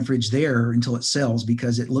washer, dryer, and fridge there until it sells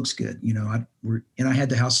because it looks good, and I had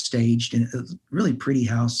the house staged and it was a really pretty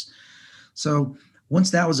house. So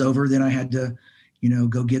once that was over, then I had to,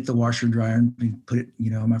 go get the washer and dryer and put it,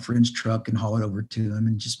 in my friend's truck and haul it over to him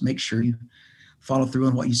and just make sure you follow through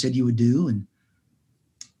on what you said you would do. And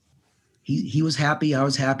he was happy. I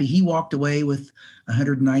was happy. He walked away with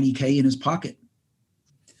 $190K in his pocket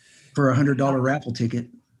for a $100 raffle ticket.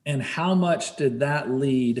 And how much did that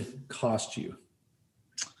lead cost you?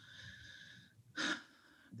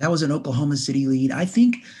 That was an Oklahoma City lead. I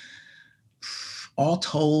think All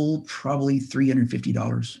told, probably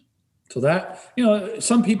 $350. So that,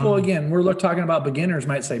 some people, again, we're talking about beginners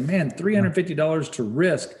might say, man, $350 to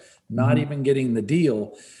risk, not even getting the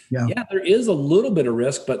deal. Yeah, there is a little bit of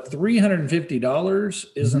risk, but $350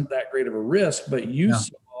 isn't that great of a risk. But you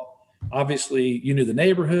saw, obviously, you knew the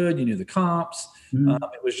neighborhood, you knew the comps.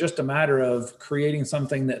 It was just a matter of creating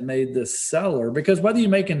something that made the seller, because whether you're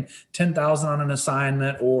making $10,000 on an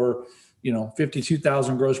assignment or,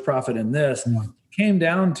 $52,000 gross profit in this, came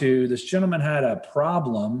down to this gentleman had a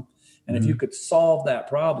problem. And if you could solve that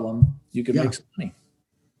problem, you could make some money.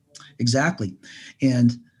 Exactly.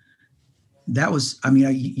 And that was,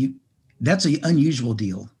 that's an unusual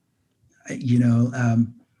deal. That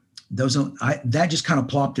just kind of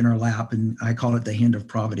plopped in our lap, and I call it the hand of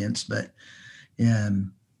Providence, but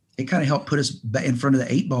it kind of helped put us in front of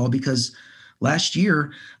the 8 ball, because last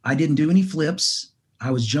year I didn't do any flips. I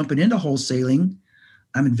was jumping into wholesaling.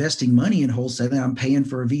 I'm investing money in wholesaling. I'm paying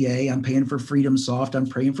for a VA. I'm paying for Freedom Soft. I'm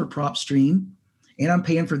paying for PropStream, and I'm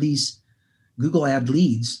paying for these Google ad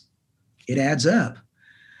leads. It adds up.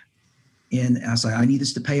 And I was like, I need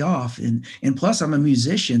this to pay off. And plus I'm a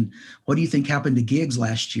musician. What do you think happened to gigs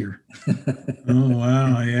last year? Oh,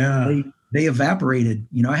 wow. Yeah. They evaporated.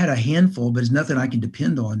 I had a handful, but it's nothing I can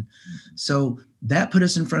depend on. So that put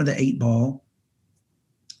us in front of the 8 ball.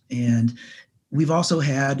 And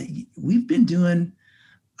we've been doing,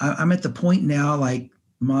 I'm at the point now, like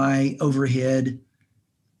my overhead,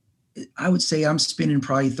 I would say I'm spending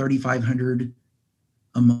probably $3,500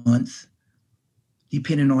 a month,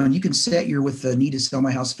 depending on, you can set with the need to sell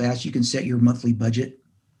my house fast, you can set your monthly budget,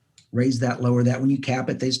 raise that, lower that. When you cap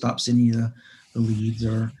it, they stop sending you the leads.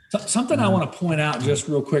 Or something I want to point out just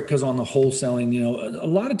real quick, because on the wholesaling, a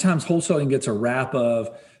lot of times wholesaling gets a rap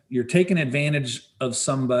of you're taking advantage of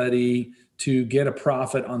somebody to get a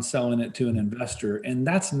profit on selling it to an investor. And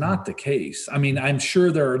that's not the case. I'm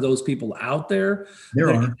sure there are those people out there.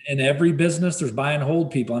 There are. In every business, there's buy and hold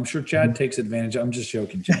people. I'm sure Chad takes advantage. I'm just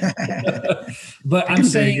joking, Chad. But I'm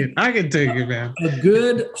saying I can take it, man. A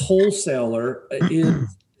good wholesaler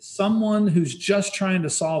is someone who's just trying to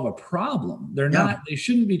solve a problem. They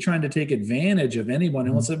shouldn't be trying to take advantage of anyone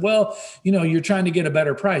and say, well, you're trying to get a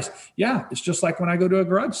better price. Yeah. It's just like when I go to a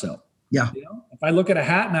garage sale. Yeah. If I look at a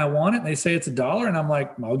hat and I want it and they say it's $1 and I'm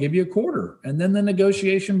like, I'll give you $0.25. And then the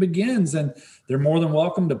negotiation begins, and they're more than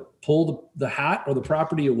welcome to pull the hat or the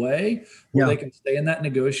property away, or they can stay in that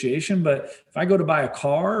negotiation. But if I go to buy a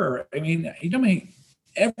car,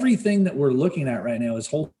 everything that we're looking at right now is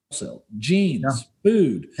wholesale: jeans,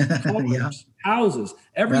 food, cars, houses,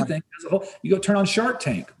 everything as a whole. You go turn on Shark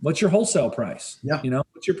Tank. What's your wholesale price?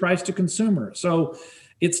 What's your price to consumer? So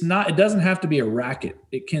it doesn't have to be a racket.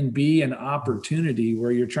 It can be an opportunity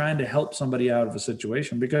where you're trying to help somebody out of a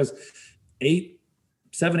situation, because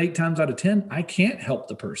 7, 8 times out of 10, I can't help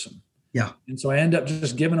the person. Yeah. And so I end up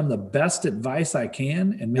just giving them the best advice I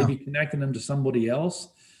can, and maybe connecting them to somebody else.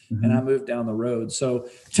 And I move down the road. So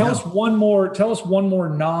tell us one more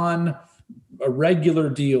a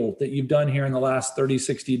regular deal that you've done here in the last 30,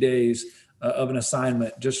 60 days of an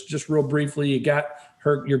assignment. Just real briefly, you got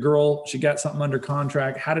your girl, she got something under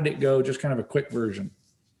contract. How did it go? Just kind of a quick version.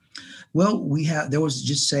 Well, there was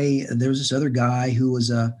this other guy who was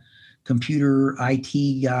a computer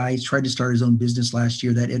IT guy. He tried to start his own business last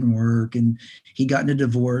year. That didn't work. And he got in a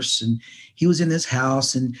divorce, and he was in this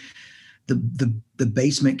house, and the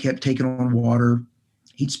basement kept taking on water.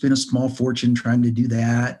 He'd spent a small fortune trying to do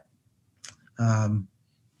that. And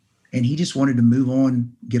he just wanted to move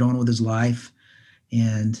on, get on with his life.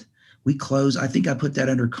 And we closed. I think I put that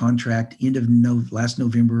under contract end of last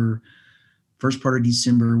November, first part of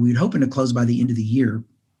December. We were hoping to close by the end of the year.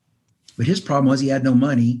 But his problem was he had no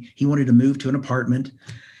money. He wanted to move to an apartment.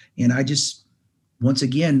 And I just, once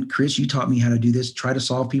again, Chris, you taught me how to do this. Try to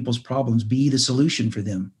solve people's problems. Be the solution for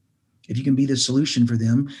them. If you can be the solution for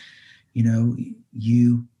them,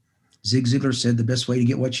 Zig Ziglar said the best way to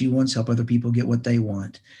get what you want is help other people get what they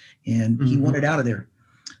want. And he wanted out of there.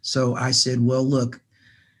 So I said, well, look,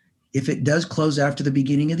 if it does close after the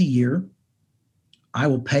beginning of the year, I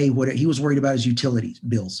will pay what he was worried about his utilities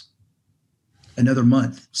bills. Another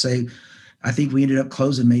month. Say, I think we ended up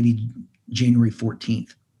closing maybe January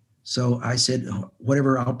 14th. So I said,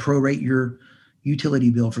 whatever, I'll prorate your utility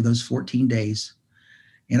bill for those 14 days.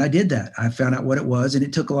 And I did that. I found out what it was, and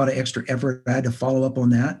it took a lot of extra effort. I had to follow up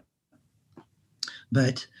on that.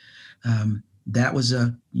 But I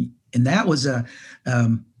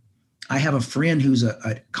have a friend who's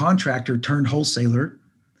a contractor turned wholesaler,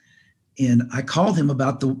 and I called him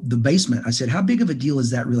about the basement. I said, how big of a deal is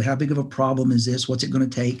that really? How big of a problem is this? What's it going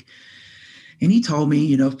to take? And he told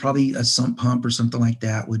me, probably a sump pump or something like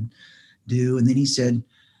that would, do. And then he said,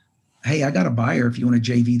 hey, I got a buyer if you want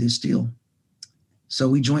to JV this deal. So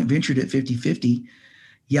we joint ventured at 50-50.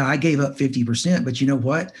 Yeah, I gave up 50%, but you know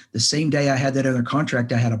what? The same day I had that other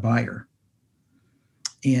contract, I had a buyer.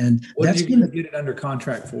 And what that's did you get it under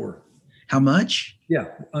contract for? How much? Yeah,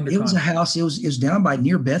 under it contract. Was a house. It was down by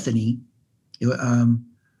near Bethany,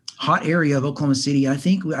 hot area of Oklahoma City. I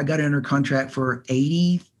think I got it under contract for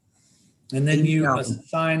 80. And then you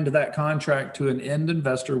assigned that contract to an end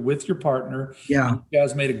investor with your partner. Yeah. You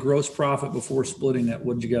guys made a gross profit before splitting it.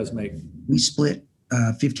 What did you guys make? We split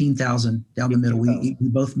 $15,000 down the middle. We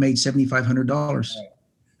both made $7,500. Right.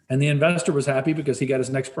 And the investor was happy because he got his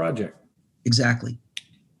next project. Exactly.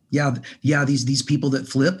 Yeah. These people that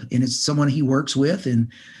flip, and it's someone he works with,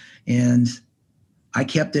 and I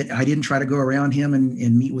kept it. I didn't try to go around him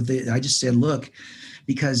and meet with it. I just said, look,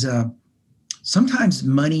 because sometimes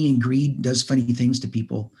money and greed does funny things to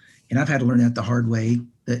people. And I've had to learn that the hard way,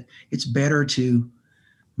 that it's better to,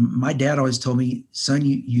 my dad always told me, son,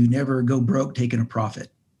 you never go broke taking a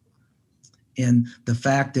profit. And the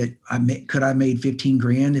fact that I made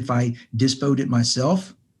 $15,000 if I disposed it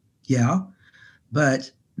myself? Yeah,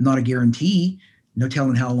 but not a guarantee. No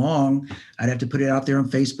telling how long. I'd have to put it out there on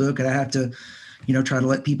Facebook, and I have to, try to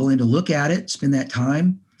let people in to look at it, spend that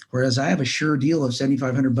time. Whereas I have a sure deal of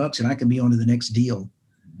 $7,500 and I can be on to the next deal.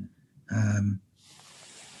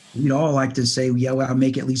 We'd all like to say, yeah, well, I'll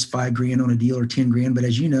make at least $5,000 on a deal or $10,000. But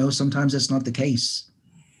as you know, sometimes that's not the case.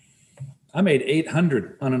 I made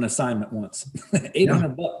 $800 on an assignment once,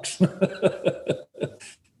 $800.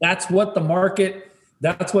 That's what the market,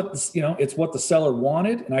 it's what the seller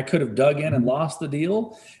wanted. And I could have dug in and lost the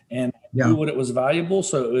deal and knew what it was valuable.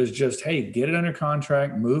 So it was just, hey, get it under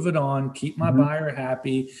contract, move it on, keep my buyer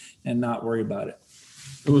happy, and not worry about it.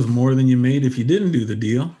 It was more than you made if you didn't do the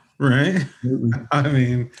deal, right? I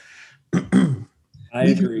mean, I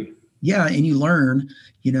agree. Yeah. And you learn,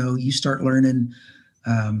 you start learning,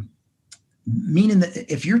 meaning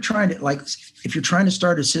that if you're trying to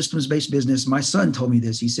start a systems-based business, my son told me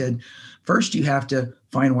this. He said, first you have to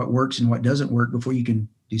find what works and what doesn't work before you can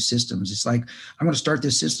do systems. It's like, I'm going to start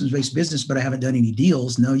this systems-based business, but I haven't done any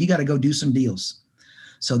deals. No, you got to go do some deals.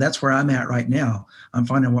 So that's where I'm at right now. I'm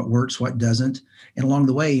finding what works, what doesn't. And along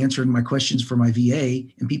the way, answering my questions for my VA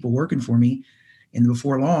and people working for me. And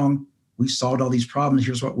before long, we solved all these problems.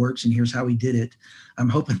 Here's what works and here's how we did it. I'm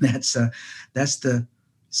hoping that's the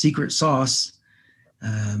secret sauce.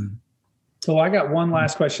 So I got one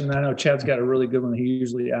last question. I know Chad's got a really good one. He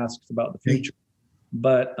usually asks about the future.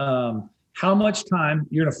 But how much time,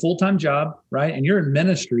 you're in a full-time job, right? And you're in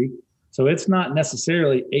ministry. So it's not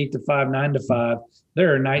necessarily 8 to 5, 9 to 5.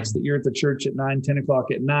 There are nights that you're at the church at 9, 10 o'clock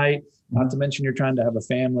at night, not to mention you're trying to have a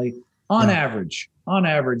family. On average,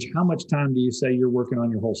 how much time do you say you're working on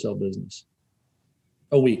your wholesale business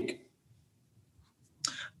a week?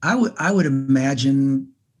 I would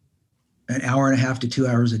imagine an hour and a half to 2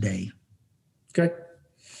 hours a day. Okay.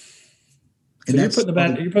 So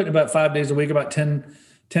you're putting about 5 days a week, about 10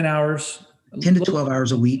 hours. 10 to 12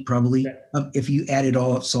 hours a week, probably, if you add it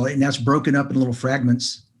all up. So, and that's broken up in little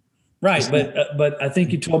fragments. Right. But I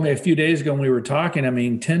think you told me a few days ago when we were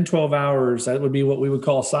talking, 10, 12 hours, that would be what we would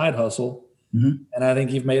call a side hustle. Mm-hmm. And I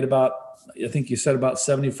think you've made you said about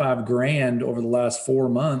 $75,000 over the last 4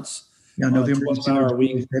 months. Yeah. November, December,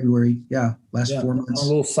 February. Yeah. Last 4 months. A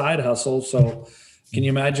little side hustle. So can you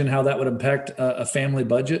imagine how that would impact a family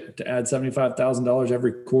budget to add $75,000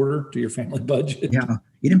 every quarter to your family budget? Yeah.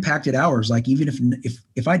 It impacted ours. Like even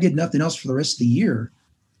if I did nothing else for the rest of the year,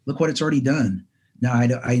 look what it's already done. Now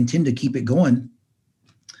I intend to keep it going,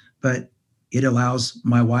 but it allows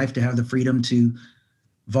my wife to have the freedom to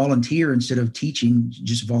volunteer instead of teaching,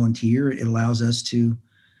 just volunteer. It allows us to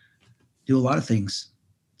do a lot of things.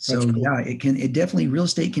 So cool. Yeah, real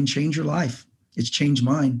estate can change your life. It's changed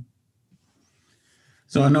mine.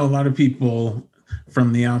 So I know a lot of people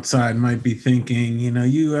from the outside might be thinking,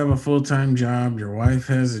 you have a full-time job, your wife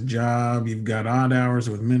has a job, you've got odd hours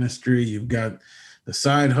with ministry, you've got the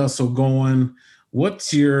side hustle going.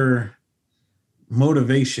 What's your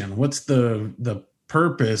motivation? What's the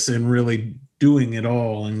purpose in really doing it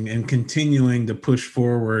all and continuing to push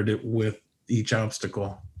forward with each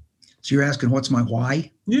obstacle? So you're asking, what's my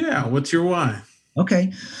why? Yeah. What's your why?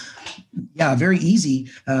 Okay. Yeah, very easy.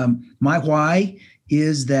 My why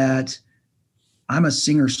is that I'm a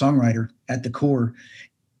singer-songwriter at the core,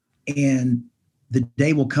 and the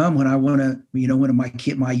day will come when I want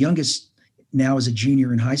to, my youngest now is a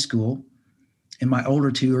junior in high school, and my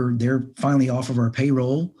older two they're finally off of our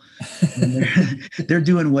payroll, and they're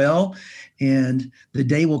doing well. And the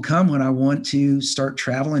day will come when I want to start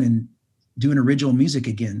traveling and doing original music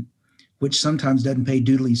again, which sometimes doesn't pay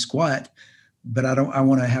doodly squat, but I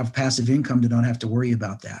want to have passive income to not have to worry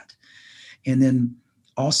about that. And then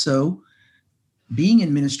also being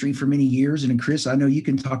in ministry for many years, and Chris, I know you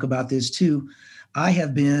can talk about this too. I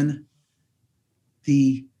have been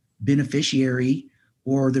the beneficiary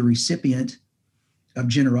or the recipient of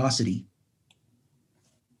generosity,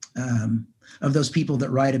 of those people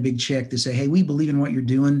that write a big check to say, hey, we believe in what you're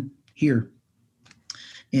doing here.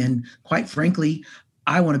 And quite frankly,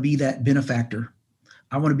 I want to be that benefactor.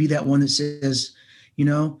 I want to be that one that says, you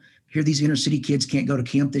know, here these inner city kids can't go to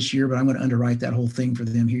camp this year, but I'm going to underwrite that whole thing for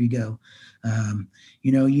them. Here you go.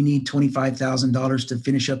 You know, you need $25,000 to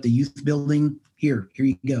finish up the youth building. Here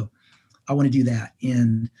you go. I want to do that.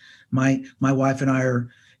 And my wife and I are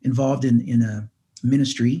involved in a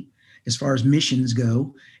ministry as far as missions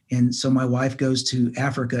go. And so my wife goes to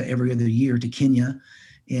Africa every other year, to Kenya.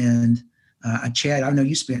 And Chad, I know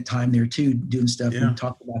you spent time there too, doing stuff. Yeah. We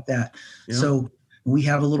talked about that. Yeah. So we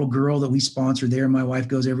have a little girl that we sponsor there. My wife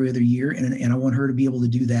goes every other year, and I want her to be able to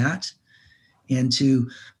do that. And to,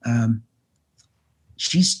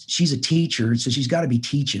 she's a teacher, so she's got to be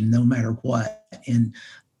teaching no matter what. And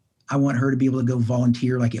I want her to be able to go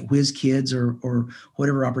volunteer like at Whiz Kids or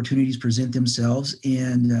whatever opportunities present themselves.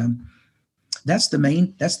 And that's the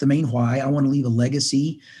main why. I want to leave a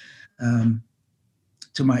legacy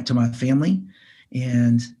to my family,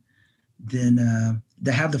 and then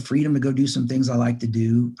to have the freedom to go do some things I like to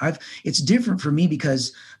do. It's different for me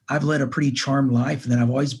because I've led a pretty charmed life, and then I've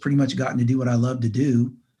always pretty much gotten to do what I love to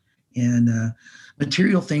do. And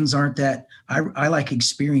material things aren't that. I like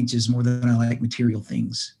experiences more than I like material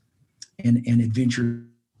things, and adventure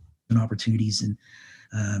and opportunities. And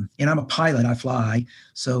I'm a pilot. I fly,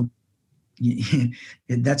 so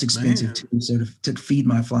that's expensive too. So to feed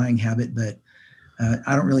my flying habit, but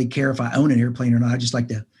I don't really care if I own an airplane or not. I just like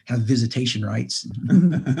to have visitation rights.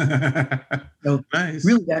 So Nice.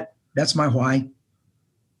 Really that's my why.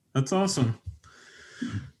 That's awesome.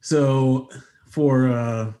 So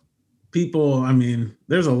for people, I mean,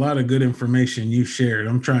 there's a lot of good information you shared.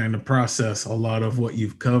 I'm trying to process a lot of what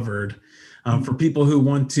you've covered. For people who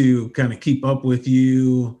want to kind of keep up with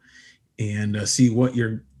you and see what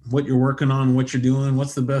you're working on, what you're doing,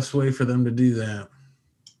 what's the best way for them to do that?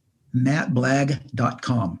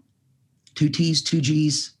 mattblagg.com. 2 T's, 2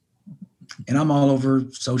 G's. And I'm all over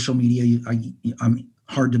social media. I'm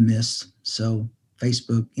hard to miss. So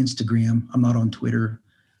Facebook, Instagram. I'm not on Twitter,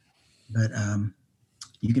 but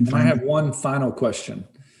you can find. I have one final question,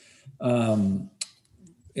 and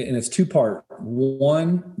it's 2-part.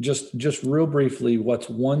 One, just real briefly, what's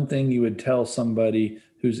one thing you would tell somebody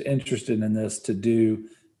who's interested in this to do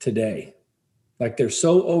today? Like they're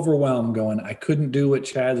so overwhelmed going, I couldn't do what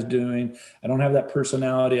Chad's doing. I don't have that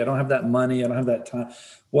personality. I don't have that money. I don't have that time.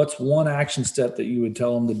 What's one action step that you would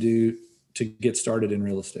tell them to do to get started in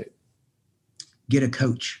real estate? Get a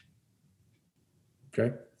coach.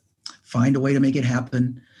 Okay. Find a way to make it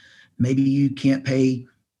happen. Maybe you can't pay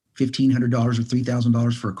 $1,500 or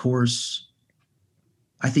 $3,000 for a course.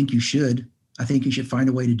 I think you should. I think you should find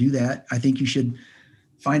a way to do that. I think you should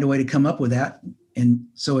find a way to come up with that. And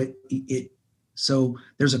so so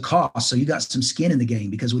there's a cost. So you got some skin in the game,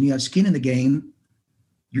 because when you have skin in the game,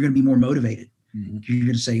 you're going to be more motivated. Mm-hmm. You're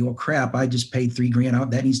going to say, well, crap, I just paid $3,000 out.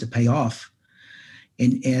 That needs to pay off.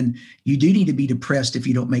 And you do need to be depressed if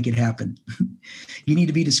you don't make it happen. You need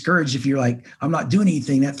to be discouraged if you're like, I'm not doing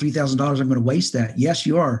anything. That $3,000, I'm going to waste that. Yes,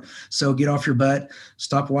 you are. So get off your butt,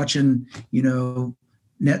 stop watching, Netflix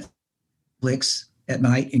at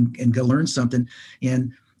night and go learn something.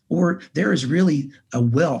 Or there is really a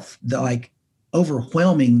wealth,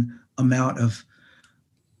 overwhelming amount of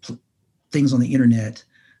things on the internet.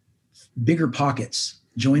 Bigger Pockets,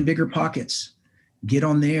 join Bigger Pockets, get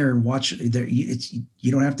on there and watch there.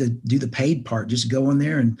 You don't have to do the paid part. Just go on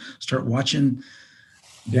there and start watching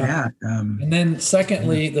that. And then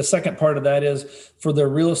secondly, the second part of that is for the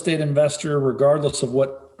real estate investor, regardless of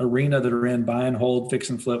what arena they're in, buy and hold, fix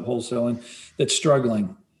and flip, wholesaling, that's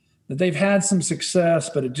struggling, that they've had some success,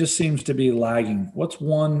 but it just seems to be lagging. What's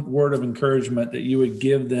one word of encouragement that you would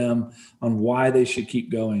give them on why they should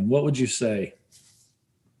keep going? What would you say?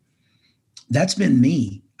 That's been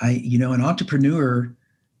me. An entrepreneur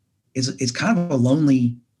is kind of a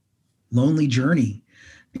lonely journey,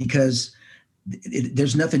 because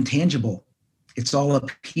there's nothing tangible. It's all up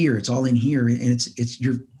here. It's all in here. And it's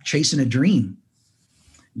you're chasing a dream.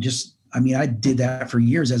 I did that for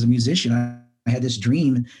years as a musician. I had this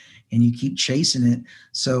dream, and you keep chasing it.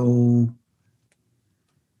 So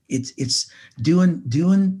it's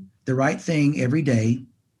doing the right thing every day.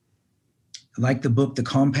 Like the book, The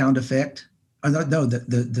Compound Effect.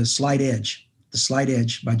 The Slight Edge. The Slight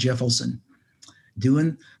Edge by Jeff Olson.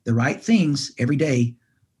 Doing the right things every day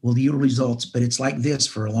will yield results, but it's like this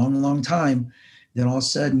for a long, long time. Then all of a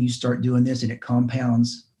sudden you start doing this and it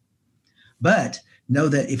compounds. But know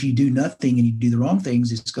that if you do nothing and you do the wrong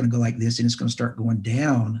things, it's going to go like this and it's going to start going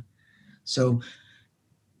down. So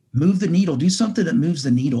move the needle, do something that moves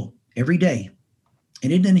the needle every day.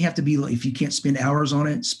 And it doesn't have to be, if you can't spend hours on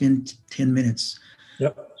it, spend 10 minutes.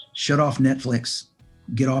 Yep. Shut off Netflix,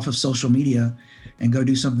 get off of social media, and go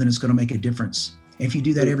do something that's going to make a difference. And if you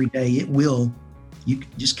do that every day, it will, you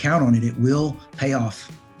just count on it. It will pay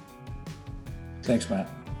off. Thanks, Matt.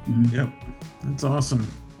 Mm-hmm. Yep. That's awesome.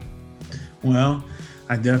 Well,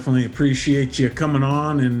 I definitely appreciate you coming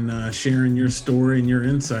on and sharing your story and your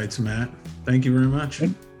insights, Matt. Thank you very much.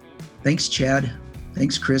 Thanks, Chad.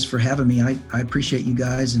 Thanks, Chris, for having me. I appreciate you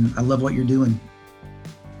guys, and I love what you're doing.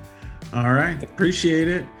 All right. Appreciate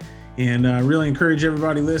it. And I really encourage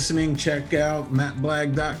everybody listening, check out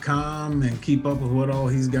mattblagg.com and keep up with what all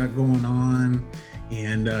he's got going on.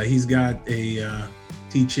 And he's got a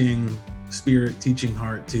teaching spirit, teaching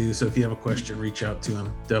heart too. So if you have a question, reach out to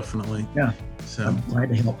him. Definitely. Yeah. So I'm glad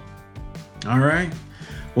to help. All right.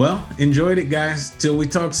 Well, enjoyed it, guys. Till we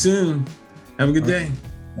talk soon. Have a good day.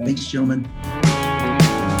 Thanks, gentlemen.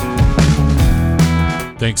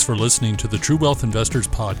 Thanks for listening to the True Wealth Investors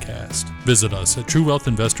Podcast. Visit us at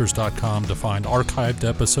truewealthinvestors.com to find archived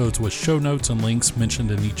episodes with show notes and links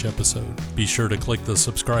mentioned in each episode. Be sure to click the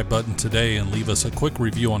subscribe button today and leave us a quick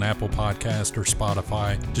review on Apple Podcast or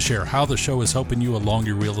Spotify to share how the show is helping you along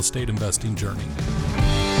your real estate investing journey.